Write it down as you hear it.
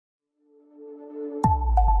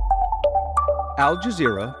Al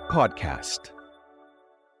Jazeera Podcast.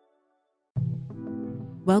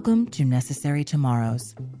 Welcome to Necessary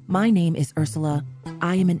Tomorrows. My name is Ursula.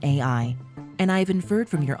 I am an AI, and I have inferred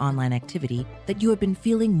from your online activity that you have been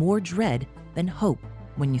feeling more dread than hope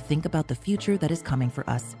when you think about the future that is coming for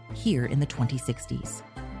us here in the 2060s.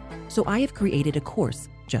 So I have created a course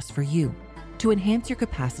just for you to enhance your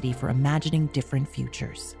capacity for imagining different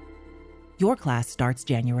futures. Your class starts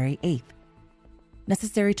January 8th.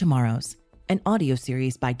 Necessary Tomorrows, an audio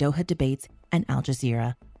series by Doha Debates and Al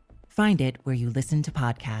Jazeera. Find it where you listen to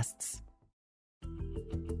podcasts.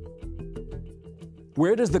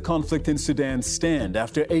 Where does the conflict in Sudan stand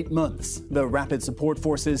after 8 months? The Rapid Support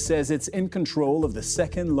Forces says it's in control of the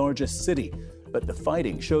second largest city, but the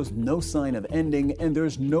fighting shows no sign of ending and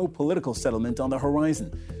there's no political settlement on the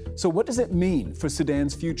horizon. So what does it mean for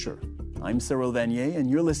Sudan's future? I'm Cyril Vanier,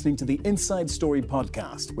 and you're listening to the Inside Story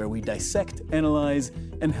podcast, where we dissect, analyze,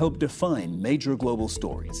 and help define major global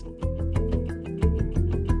stories.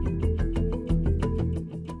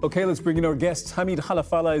 Okay, let's bring in our guests. Hamid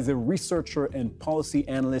Khalafallah is a researcher and policy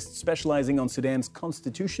analyst specializing on Sudan's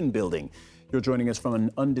constitution building. You're joining us from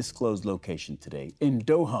an undisclosed location today. In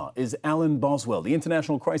Doha is Alan Boswell, the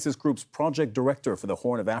International Crisis Group's project director for the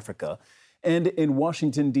Horn of Africa. And in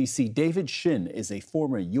Washington, D.C., David Shinn is a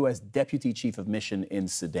former U.S. Deputy Chief of Mission in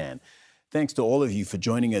Sudan. Thanks to all of you for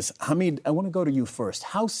joining us. Hamid, I want to go to you first.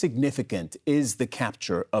 How significant is the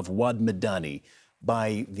capture of Wad Madani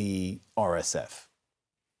by the RSF?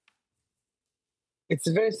 It's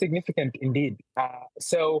very significant indeed.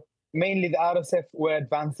 So mainly the RSF were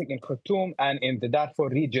advancing in Khartoum and in the Darfur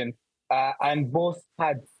region, and both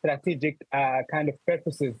had strategic kind of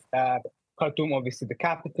purposes. Khartoum, obviously the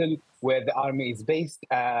capital, where the army is based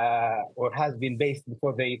or has been based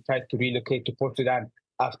before they tried to relocate to Port Sudan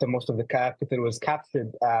after most of the capital was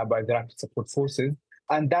captured by the Rapid Support Forces.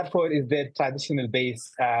 And Darfur is their traditional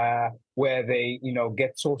base where they,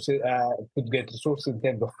 get sources, could get resources in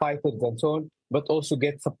terms of fighters and so on, but also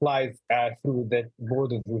get supplies through the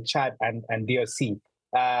borders with Chad and DRC.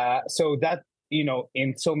 So that,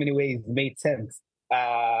 in so many ways made sense.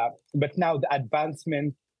 But now the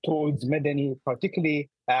advancement towards Madani, particularly,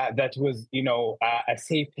 that was, a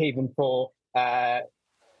safe haven for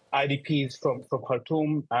IDPs from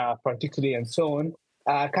Khartoum, particularly, and so on,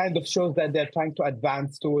 kind of shows that they're trying to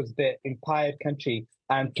advance towards the entire country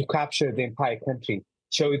and to capture the entire country.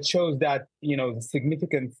 So it shows that, the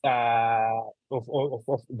significance of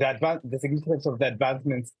the significance of the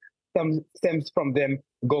advancements stems from them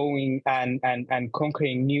going and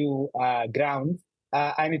conquering new grounds.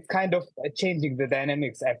 And it's kind of changing the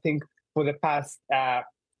dynamics. I think for the past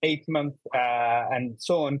 8 months and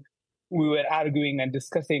so on, we were arguing and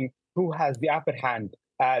discussing who has the upper hand,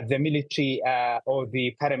 the military or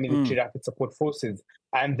the paramilitary Rapid Support Forces.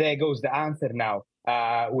 And there goes the answer now,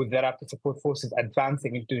 with the Rapid Support Forces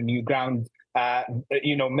advancing into new ground.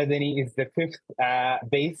 Madani is the fifth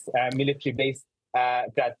military base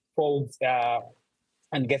that falls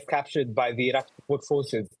and gets captured by the Rapid Support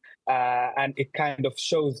Forces. And it kind of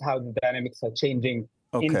shows how the dynamics are changing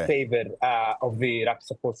in favor of the Rapid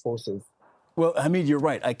Support Forces. Well, Hamid, you're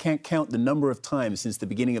right. I can't count the number of times since the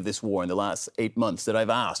beginning of this war in the last 8 months that I've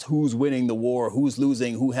asked who's winning the war, who's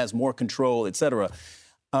losing, who has more control, etc.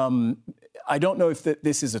 I don't know if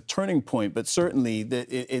this is a turning point, but certainly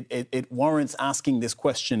it warrants asking this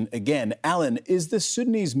question again. Alan, is the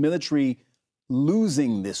Sudanese military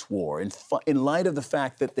losing this war in light of the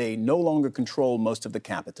fact that they no longer control most of the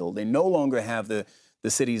capital? They no longer have the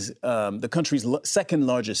country's second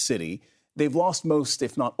largest city. They've lost most,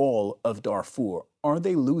 if not all, of Darfur. Are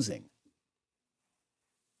they losing?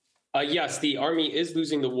 Yes, the army is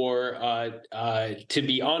losing the war. To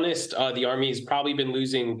be honest, the army has probably been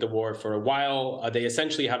losing the war for a while. They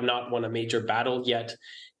essentially have not won a major battle yet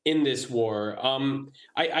in this war.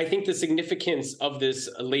 I think the significance of this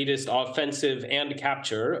latest offensive and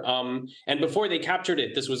capture, and before they captured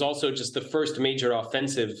it, this was also just the first major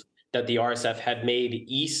offensive that the RSF had made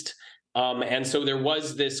east. And so there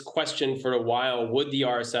was this question for a while, would the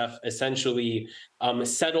RSF essentially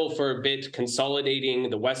settle for a bit, consolidating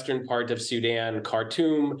the western part of Sudan,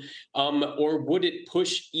 Khartoum, or would it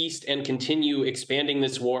push east and continue expanding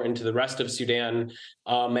this war into the rest of Sudan?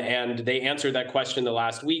 And they answered that question the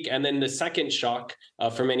last week. And then the second shock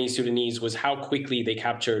for many Sudanese was how quickly they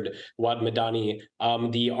captured Wad Madani.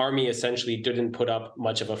 The army essentially didn't put up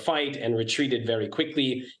much of a fight and retreated very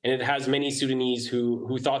quickly. And it has many Sudanese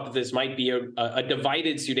who thought that this might be a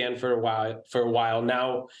divided Sudan for a while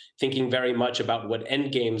now thinking very much about what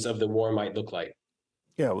end games of the war might look like.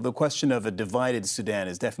 Yeah, well, the question of a divided Sudan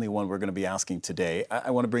is definitely one we're going to be asking today.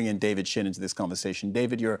 I want to bring in David Shinn into this conversation.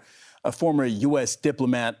 David, you're a former U.S.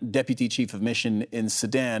 diplomat, deputy chief of mission in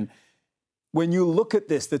Sudan. When you look at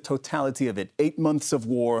this, the totality of it, 8 months of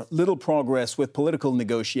war, little progress with political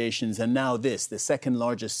negotiations, and now this, the second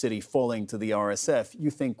largest city falling to the RSF,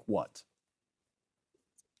 you think what?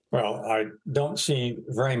 Well, I don't see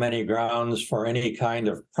very many grounds for any kind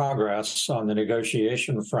of progress on the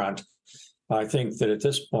negotiation front. I think that at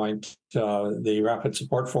this point, the Rapid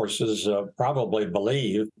Support Forces probably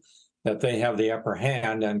believe that they have the upper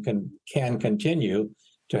hand and can continue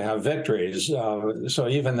to have victories. So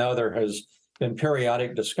even though there has been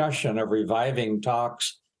periodic discussion of reviving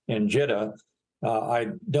talks in Jeddah, I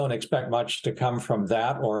don't expect much to come from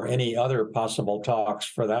that or any other possible talks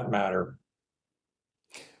for that matter.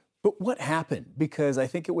 But what happened? Because I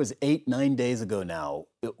think it was 8-9 days ago now,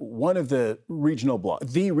 one of the regional bloc,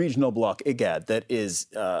 IGAD, that is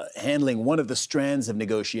handling one of the strands of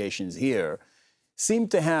negotiations here,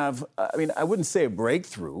 seemed to have, I mean, I wouldn't say a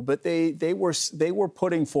breakthrough, but they were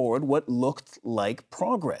putting forward what looked like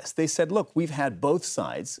progress. They said, look, we've had both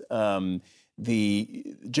sides.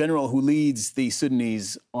 The general who leads the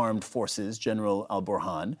Sudanese armed forces, General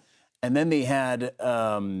al-Burhan, and then they had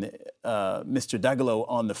Mr. Dagalo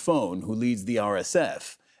on the phone, who leads the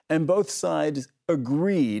RSF. And both sides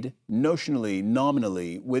agreed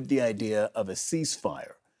nominally, with the idea of a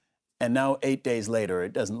ceasefire. And now, 8 days later,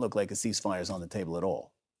 it doesn't look like a ceasefire is on the table at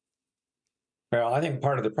all. Well, I think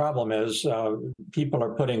part of the problem is people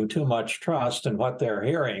are putting too much trust in what they're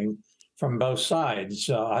hearing from both sides.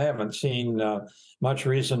 I haven't seen much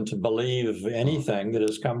reason to believe anything that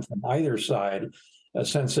has come from either side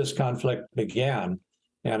since this conflict began.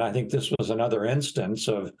 And I think this was another instance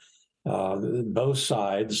of both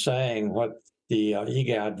sides saying what the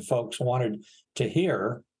IGAD folks wanted to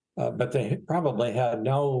hear, but they probably had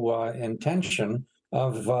no intention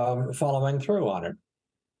of following through on it.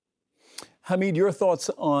 Hamid, your thoughts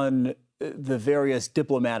on the various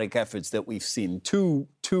diplomatic efforts that we've seen? Two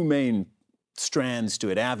main strands to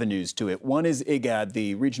it, avenues to it. One is IGAD,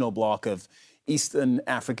 the regional bloc of Eastern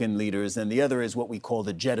African leaders, and the other is what we call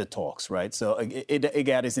the Jeddah talks, right? So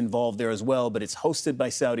IGAD is involved there as well, but it's hosted by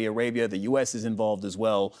Saudi Arabia. The U.S. is involved as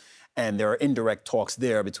well, and there are indirect talks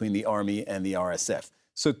there between the army and the RSF.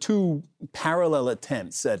 So two parallel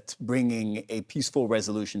attempts at bringing a peaceful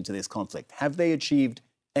resolution to this conflict. Have they achieved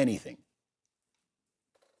anything?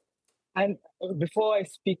 And before I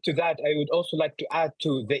speak to that, I would also like to add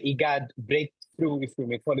to the IGAD breakthrough, if we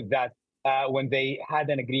may call it that, when they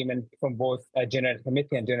had an agreement from both General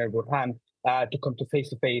Committee and General Burhan to come to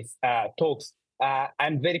face-to-face talks.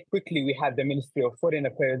 And very quickly, we had the Ministry of Foreign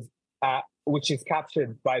Affairs, which is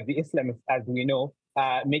captured by the Islamists, as we know,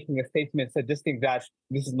 making a statement suggesting that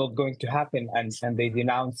this is not going to happen. And they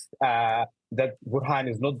denounced that Burhan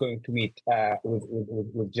is not going to meet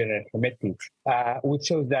with General Committee, which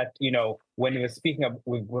shows that, you know, when we're speaking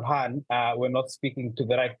with Burhan, we're not speaking to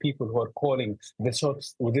the right people who are calling the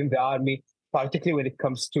shots within the army, particularly when it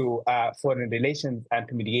comes to foreign relations and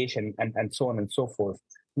to mediation and so on and so forth.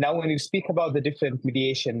 Now, when you speak about the different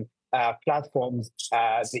mediation platforms,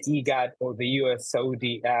 the IGAD or the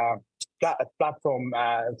US-Saudi platform,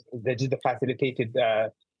 the Jeddah facilitated,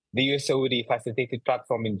 the US-Saudi facilitated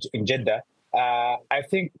platform in Jeddah, I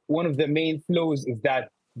think one of the main flaws is that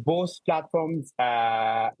both platforms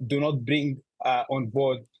do not bring on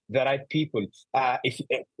board the right people.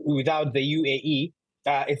 Without the UAE,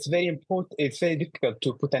 it's very important. It's very difficult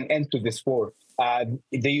to put an end to this war. The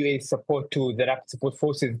UAE support to the Rapid Support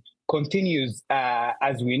Forces continues.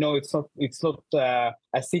 As we know, it's not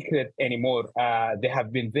a secret anymore. There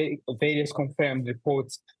have been various confirmed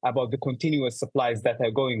reports about the continuous supplies that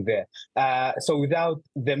are going there. So without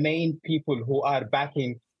the main people who are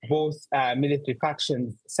backing both military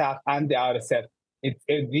factions, SAF and the RSF,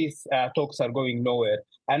 these talks are going nowhere.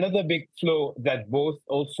 Another big flaw that both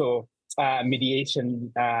also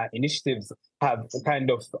mediation initiatives have kind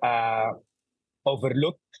of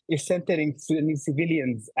overlooked is centering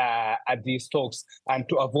civilians at these talks, and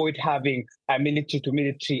to avoid having a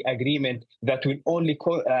military-to-military agreement that will only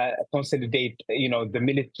consolidate, the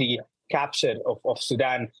military capture of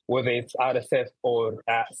Sudan, whether it's RSF or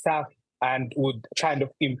SAF, and would kind of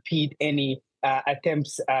impede any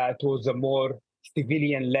attempts towards a more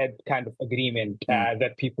civilian-led kind of agreement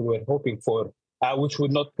that people were hoping for, which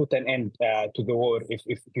would not put an end to the war if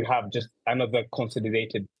you have just another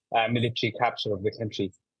consolidated military capture of the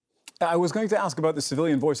country. I was going to ask about the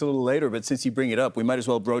civilian voice a little later, but since you bring it up, we might as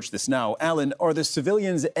well broach this now. Alan, are the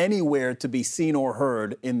civilians anywhere to be seen or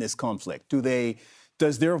heard in this conflict? Do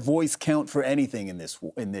Does their voice count for anything in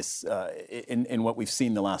what we've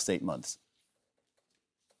seen the last 8 months?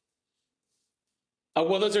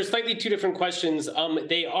 Well, those are slightly two different questions.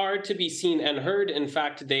 They are to be seen and heard. In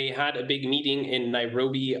fact, they had a big meeting in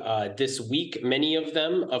Nairobi this week. Many of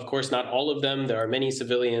them, of course, not all of them. There are many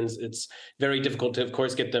civilians. It's very difficult to, of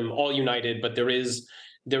course, get them all united, but there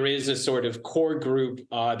is a sort of core group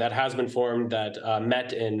that has been formed that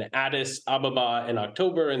met in Addis Ababa in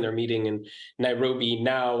October, and they're meeting in Nairobi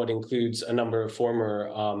now. It includes a number of former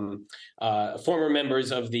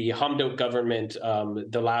members of the Hamdok government,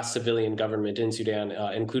 the last civilian government in Sudan,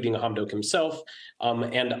 including Hamdok himself,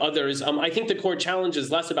 and others. I think the core challenge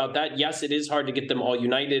is less about that. Yes, it is hard to get them all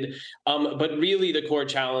united, but really the core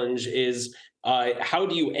challenge is how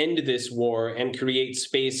do you end this war and create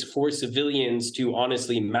space for civilians to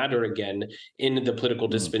honestly matter again in the political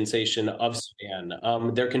dispensation of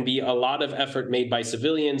Sudan? There can be a lot of effort made by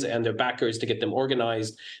civilians and their backers to get them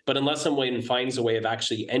organized, but unless someone finds a way of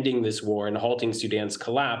actually ending this war and halting Sudan's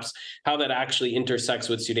collapse, how that actually intersects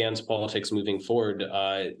with Sudan's politics moving forward,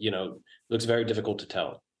 looks very difficult to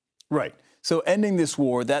tell. Right. So ending this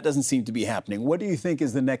war, that doesn't seem to be happening. What do you think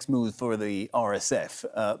is the next move for the RSF,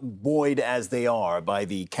 buoyed as they are by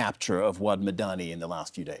the capture of Wad Madani in the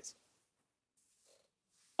last few days?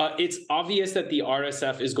 It's obvious that the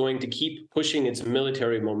RSF is going to keep pushing its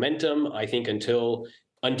military momentum, I think, until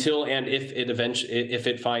and if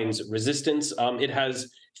it finds resistance. It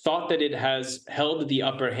has thought that it has held the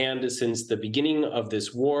upper hand since the beginning of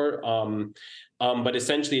this war. But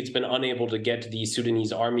essentially, it's been unable to get the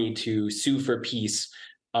Sudanese army to sue for peace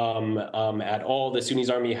at all. The Sudanese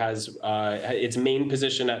army has its main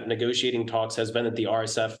position at negotiating talks has been that the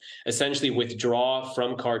RSF essentially withdraw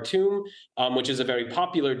from Khartoum, which is a very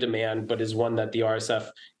popular demand, but is one that the RSF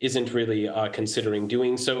isn't really considering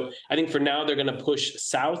doing. So I think for now, they're going to push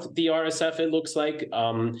south, the RSF, it looks like,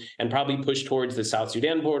 and probably push towards the South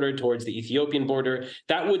Sudan border, towards the Ethiopian border.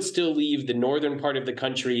 That would still leave the northern part of the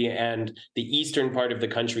country and the eastern part of the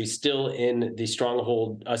country still in the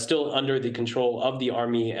stronghold, still under the control of the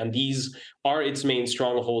army. And these are its main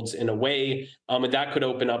strongholds in a way. And that could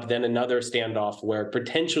open up then another standoff where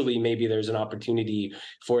potentially maybe there's an opportunity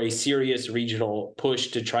for a serious regional push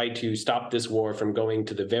to try to stop this war from going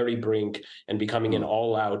to the very brink and becoming an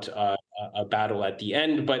all-out a battle at the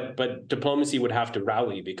end. But diplomacy would have to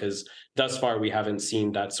rally because thus far we haven't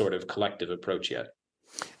seen that sort of collective approach yet.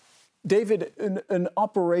 David, an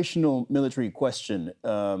operational military question,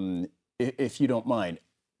 if you don't mind.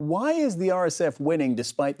 Why is the RSF winning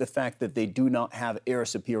despite the fact that they do not have air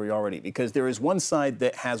superiority? Because there is one side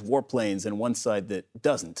that has warplanes and one side that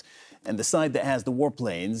doesn't. And the side that has the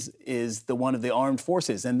warplanes is the one of the armed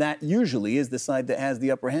forces. And that usually is the side that has the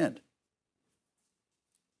upper hand.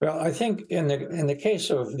 Well, I think in the case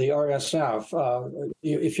of the RSF,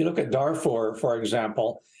 if you look at Darfur, for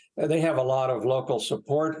example, they have a lot of local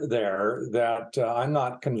support there that I'm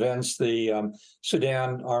not convinced the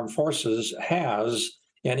Sudan Armed Forces has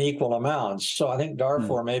in equal amounts. So I think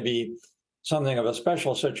Darfur may be something of a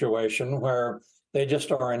special situation where they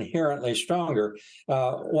just are inherently stronger.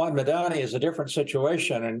 Wad Madani is a different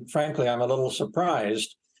situation, and frankly, I'm a little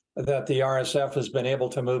surprised that the RSF has been able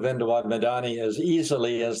to move into Wad Madani as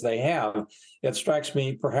easily as they have. It strikes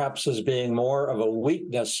me perhaps as being more of a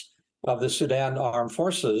weakness of the Sudan Armed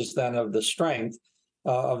Forces than of the strength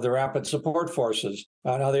of the Rapid Support Forces.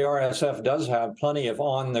 Now, the RSF does have plenty of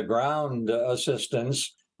on-the-ground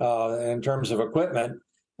assistance in terms of equipment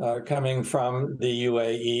coming from the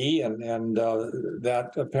UAE, and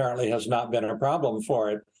that apparently has not been a problem for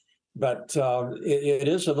it. But it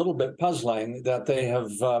is a little bit puzzling that they have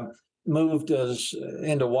moved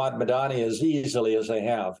into Wad Madani as easily as they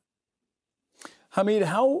have. Hamid,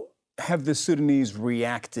 how have the Sudanese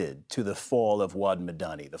reacted to the fall of Wad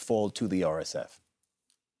Madani, the fall to the RSF?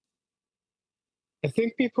 I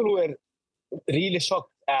think people were really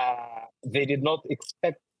shocked. They did not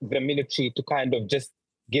expect the military to kind of just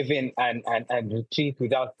give in and retreat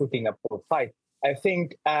without putting up a fight. I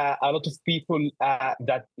think a lot of people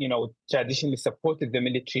that, traditionally supported the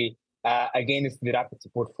military against the Rapid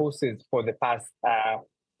Support Forces for the past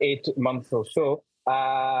 8 months or so,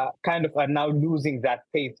 kind of are now losing that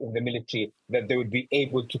faith in the military that they would be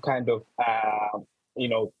able to kind of,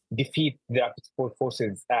 defeat the Rapid Support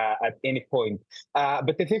Forces at any point.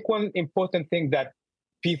 But I think one important thing that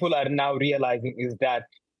people are now realizing is that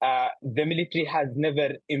the military has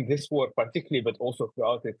never, in this war particularly, but also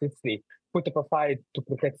throughout its history, put up a fight to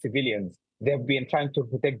protect civilians. They have been trying to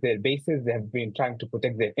protect their bases. They have been trying to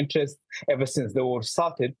protect their interests ever since the war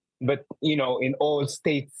started. But, in all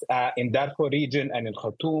states, in Darfur region and in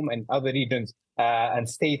Khartoum and other regions and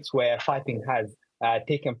states where fighting has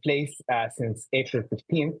taken place since April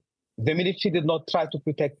 15th, the military did not try to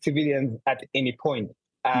protect civilians at any point.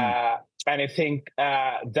 And I think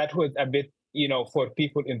that was a bit, for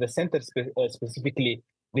people in the center specifically,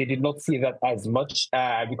 they did not see that as much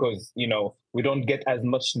because, we don't get as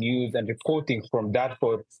much news and reporting from that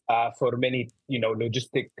for many,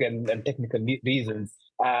 logistic and technical reasons.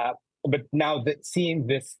 But now seeing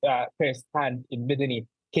this firsthand in Medani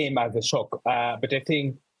came as a shock. But I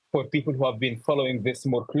think for people who have been following this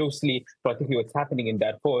more closely, particularly what's happening in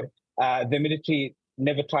Darfur, the military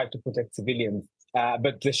never tried to protect civilians.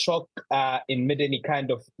 But the shock in Medani kind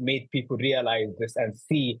of made people realize this and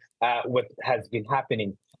see what has been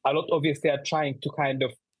happening. A lot obviously are trying to kind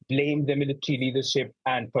of blame the military leadership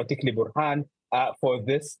and particularly Burhan for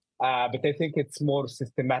this. But I think it's more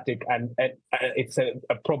systematic and it's a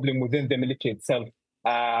problem within the military itself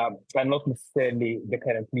and not necessarily the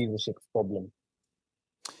current leadership's problem.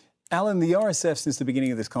 Alan, the RSF since the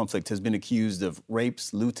beginning of this conflict has been accused of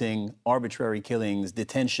rapes, looting, arbitrary killings,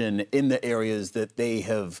 detention in the areas that they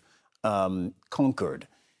have conquered.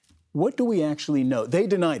 What do we actually know? They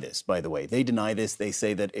deny this, by the way. They deny this. They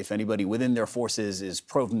say that if anybody within their forces is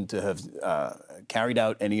proven to have carried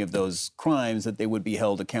out any of those crimes, that they would be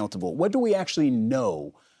held accountable. What do we actually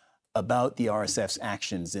know about the RSF's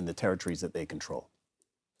actions in the territories that they control?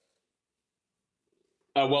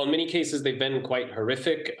 Well, in many cases, they've been quite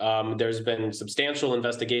horrific. There's been substantial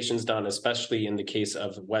investigations done, especially in the case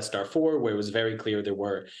of West Darfur, where it was very clear there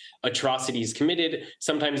were atrocities committed.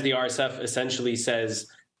 Sometimes the RSF essentially says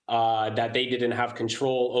that they didn't have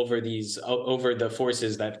control over the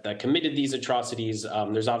forces that committed these atrocities.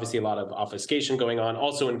 There's obviously a lot of obfuscation going on.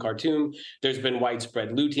 Also in Khartoum, there's been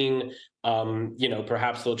widespread looting.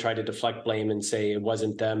 Perhaps they'll try to deflect blame and say it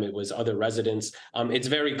wasn't them, it was other residents. It's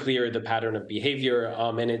very clear the pattern of behavior,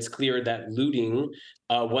 and it's clear that looting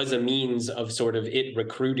was a means of sort of it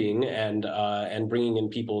recruiting and bringing in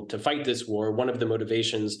people to fight this war. One of the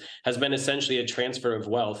motivations has been essentially a transfer of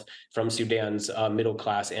wealth from Sudan's middle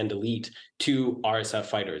class and elite to RSF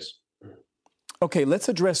fighters. Okay, let's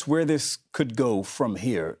address where this could go from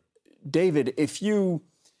here. David,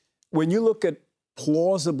 when you look at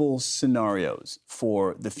plausible scenarios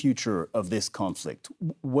for the future of this conflict,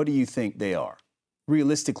 what do you think they are?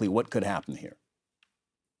 Realistically, what could happen here?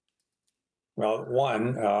 Well,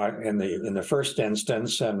 one, in the first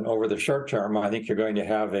instance and over the short term, I think you're going to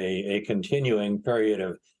have a continuing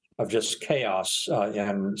period of just chaos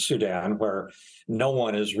in Sudan where no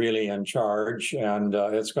one is really in charge, and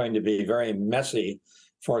it's going to be very messy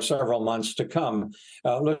for several months to come.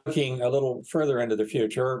 Looking a little further into the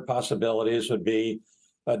future, possibilities would be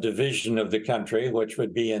a division of the country, which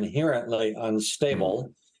would be inherently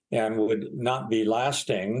unstable and would not be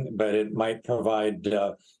lasting, but it might provide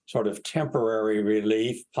sort of temporary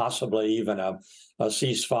relief, possibly even a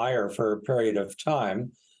ceasefire for a period of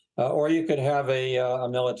time. Or you could have a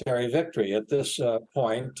military victory at this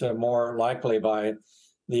point, more likely by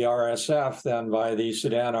the RSF than by the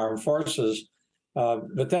Sudan Armed Forces.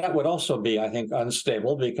 But that would also be, I think,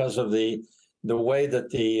 unstable because of the way that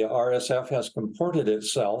the RSF has comported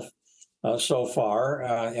itself so far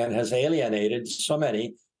and has alienated so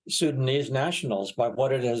many Sudanese nationals by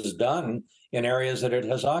what it has done in areas that it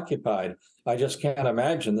has occupied. I just can't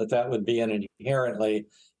imagine that would be an inherently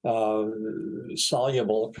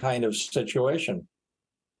soluble kind of situation.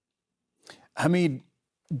 Hamid,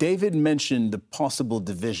 David mentioned the possible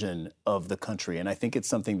division of the country, and I think it's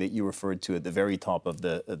something that you referred to at the very top of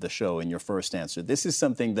the show in your first answer. This is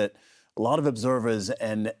something that a lot of observers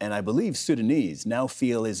and I believe Sudanese now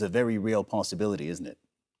feel is a very real possibility, isn't it?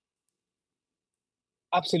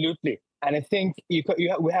 Absolutely. And I think we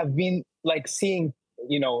have been seeing,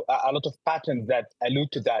 a lot of patterns that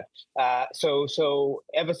allude to that. So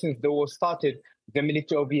ever since the war started, the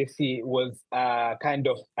military obviously was has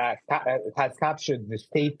captured the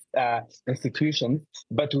state institutions,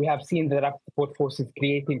 but we have seen the rapid support forces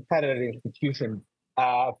creating parallel institutions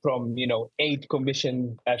from, aid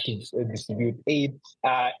commissions to distribute aid,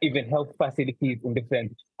 even health facilities in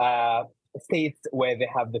different states where they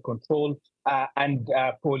have the control, and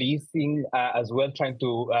policing as well, trying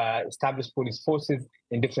to establish police forces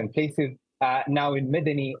in different places. Now in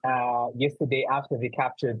Medani, yesterday after they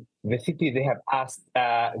captured the city, they have asked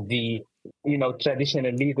the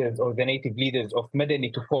traditional leaders or the native leaders of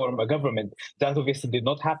Medani to form a government. That obviously did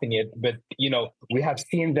not happen yet, but we have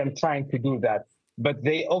seen them trying to do that. But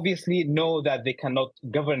they obviously know that they cannot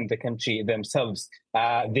govern the country themselves.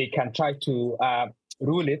 They can try to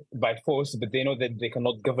rule it by force, but they know that they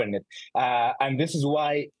cannot govern it. And this is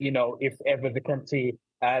why, if ever the country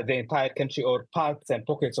the entire country or parts and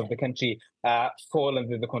pockets of the country fall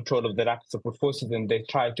under the control of the rapid support forces, and they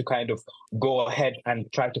try to kind of go ahead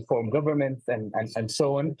and try to form governments and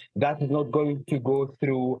so on. That is not going to go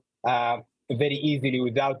through very easily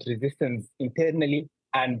without resistance internally,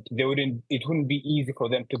 and it wouldn't be easy for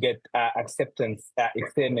them to get acceptance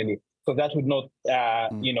externally. So that would not,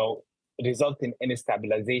 result in any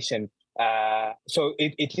stabilization. So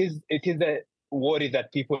it is a worry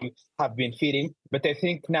that people have been feeling. But I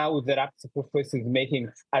think now with the rapid support forces making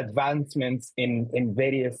advancements in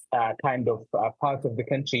various kind of parts of the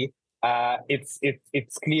country,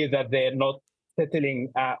 it's clear that they're not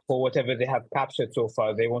settling for whatever they have captured so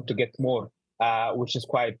far. They want to get more, which is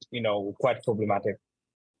quite problematic.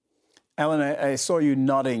 Alan, I saw you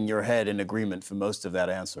nodding your head in agreement for most of that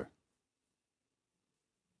answer.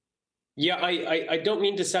 Yeah, I don't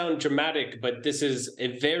mean to sound dramatic, but this is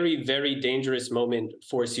a very, very dangerous moment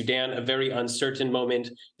for Sudan, a very uncertain moment.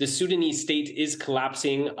 The Sudanese state is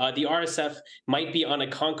collapsing. The RSF might be on a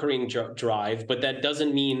conquering drive, but that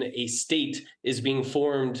doesn't mean a state is being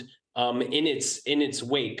formed in its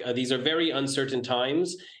wake. These are very uncertain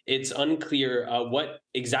times. It's unclear what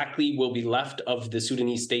exactly will be left of the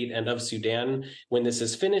Sudanese state and of Sudan when this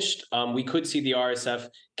is finished. We could see the RSF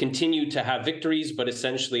continue to have victories, but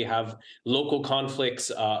essentially have local conflicts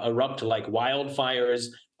erupt like wildfires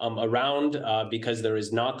around because there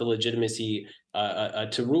is not the legitimacy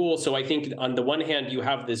to rule. So I think on the one hand, you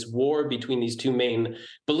have this war between these two main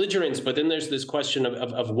belligerents, but then there's this question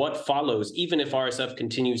of what follows. Even if RSF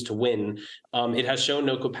continues to win, it has shown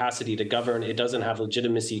no capacity to govern. It doesn't have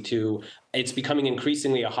legitimacy to. It's becoming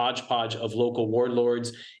increasingly a hodgepodge of local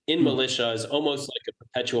warlords in militias, almost like a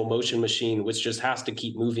perpetual motion machine, which just has to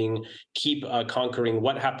keep moving, keep conquering.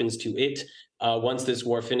 What happens to it once this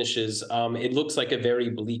war finishes? It looks like a very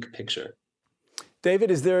bleak picture.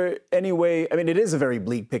 David, is there any way, I mean, it is a very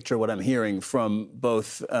bleak picture, what I'm hearing from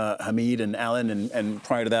both Hamid and Alan, and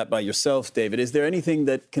prior to that by yourself, David. Is there anything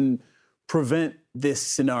that can prevent this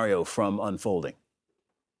scenario from unfolding?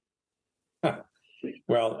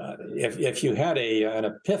 Well, if you had an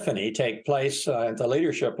epiphany take place at the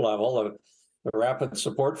leadership level of the Rapid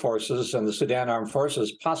Support Forces and the Sudan Armed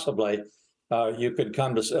Forces, possibly you could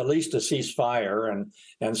come to at least a ceasefire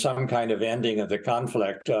and some kind of ending of the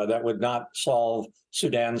conflict. That would not solve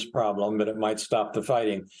Sudan's problem, but it might stop the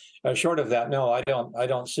fighting. Short of that, no, I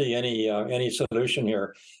don't see any solution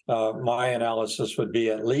here. My analysis would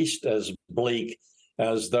be at least as bleak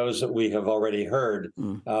as those that we have already heard.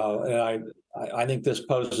 And I think this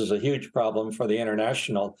poses a huge problem for the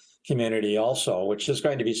international community also, which is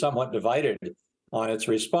going to be somewhat divided on its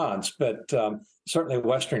response. But certainly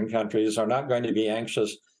Western countries are not going to be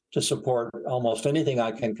anxious to support almost anything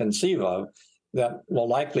I can conceive of that will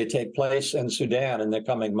likely take place in Sudan in the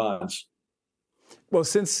coming months. Well,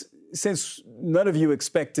 since none of you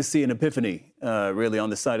expect to see an epiphany really on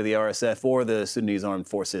the side of the RSF or the Sudanese armed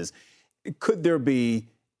forces, could there be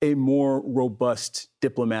a more robust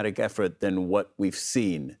diplomatic effort than what we've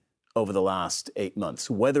seen over the last 8 months,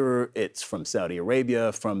 whether it's from Saudi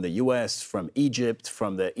Arabia, from the US, from Egypt,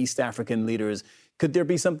 from the East African leaders? Could there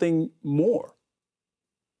be something more?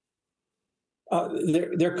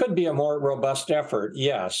 There could be a more robust effort,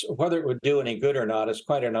 yes. Whether it would do any good or not is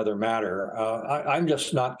quite another matter. I'm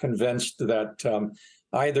just not convinced that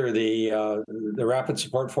either the Rapid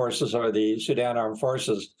Support Forces or the Sudan Armed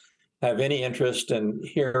Forces have any interest in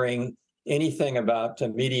hearing anything about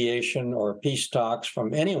mediation or peace talks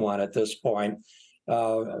from anyone at this point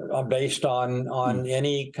based on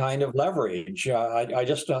any kind of leverage. I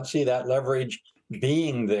just don't see that leverage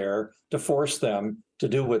being there to force them to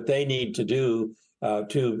do what they need to do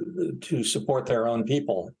to support their own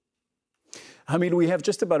people. Hamid, we have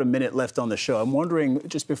just about a minute left on the show. I'm wondering,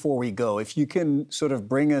 just before we go, if you can sort of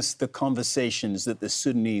bring us the conversations that the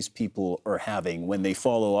Sudanese people are having when they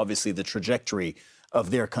follow, obviously, the trajectory of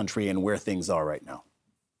their country and where things are right now.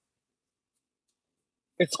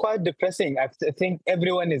 It's quite depressing. I think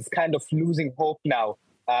everyone is kind of losing hope now.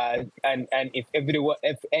 And if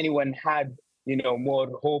anyone had, more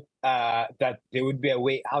hope that there would be a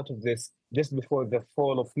way out of this just before the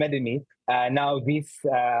fall of Medini, now these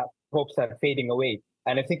hopes are fading away.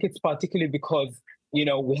 And I think it's particularly because, we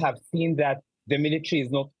have seen that the military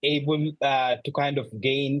is not able to kind of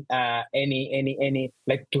gain any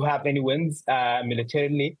to have any wins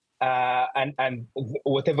militarily. And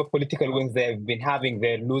whatever political wins they've been having,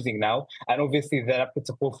 they're losing now. And obviously, the Rapid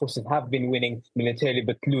Support Forces have been winning militarily,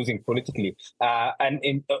 but losing politically. On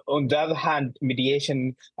the other hand,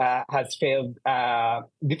 mediation has failed.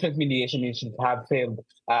 Different mediation initiatives have failed,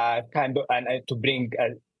 to bring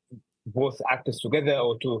both actors together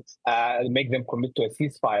or to make them commit to a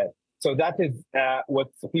ceasefire. So that is what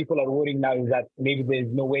people are worrying now, is that maybe there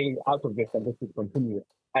is no way out of this and this will continue.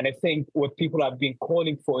 And I think what people have been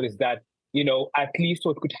calling for is that, at least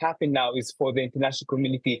what could happen now is for the international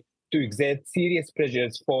community to exert serious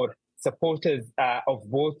pressures for supporters of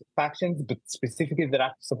both factions, but specifically the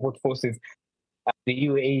Rapid Support Forces, the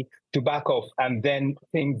UAE, to back off, and then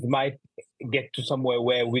things might get to somewhere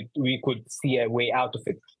where we could see a way out of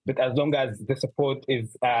it. But as long as the support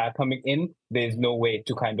is coming in, there's no way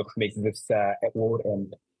to kind of make this war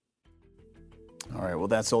end. All right, well,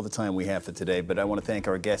 that's all the time we have for today, but I want to thank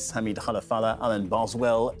our guests, Hamid Khalafallah, Alan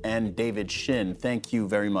Boswell, and David Shinn. Thank you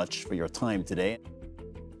very much for your time today.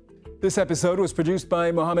 This episode was produced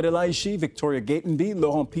by Mohamed Elaishi, Victoria Gatenby,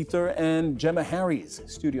 Laurent Peter, and Gemma Harries.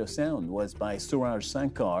 Studio sound was by Suraj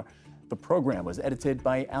Sankar. The program was edited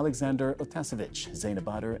by Alexander Otasevich, Zainab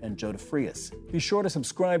Badr, and Joe DeFrias. Be sure to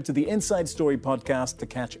subscribe to the Inside Story podcast to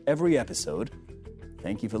catch every episode.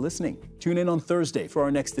 Thank you for listening. Tune in on Thursday for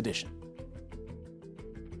our next edition.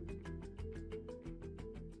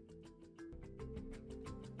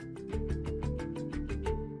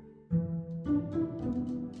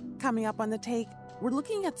 Coming up on The Take, we're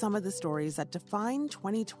looking at some of the stories that define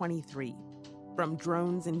 2023, from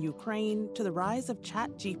drones in Ukraine to the rise of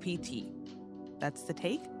ChatGPT. That's The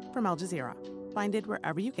Take from Al Jazeera. Find it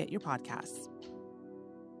wherever you get your podcasts.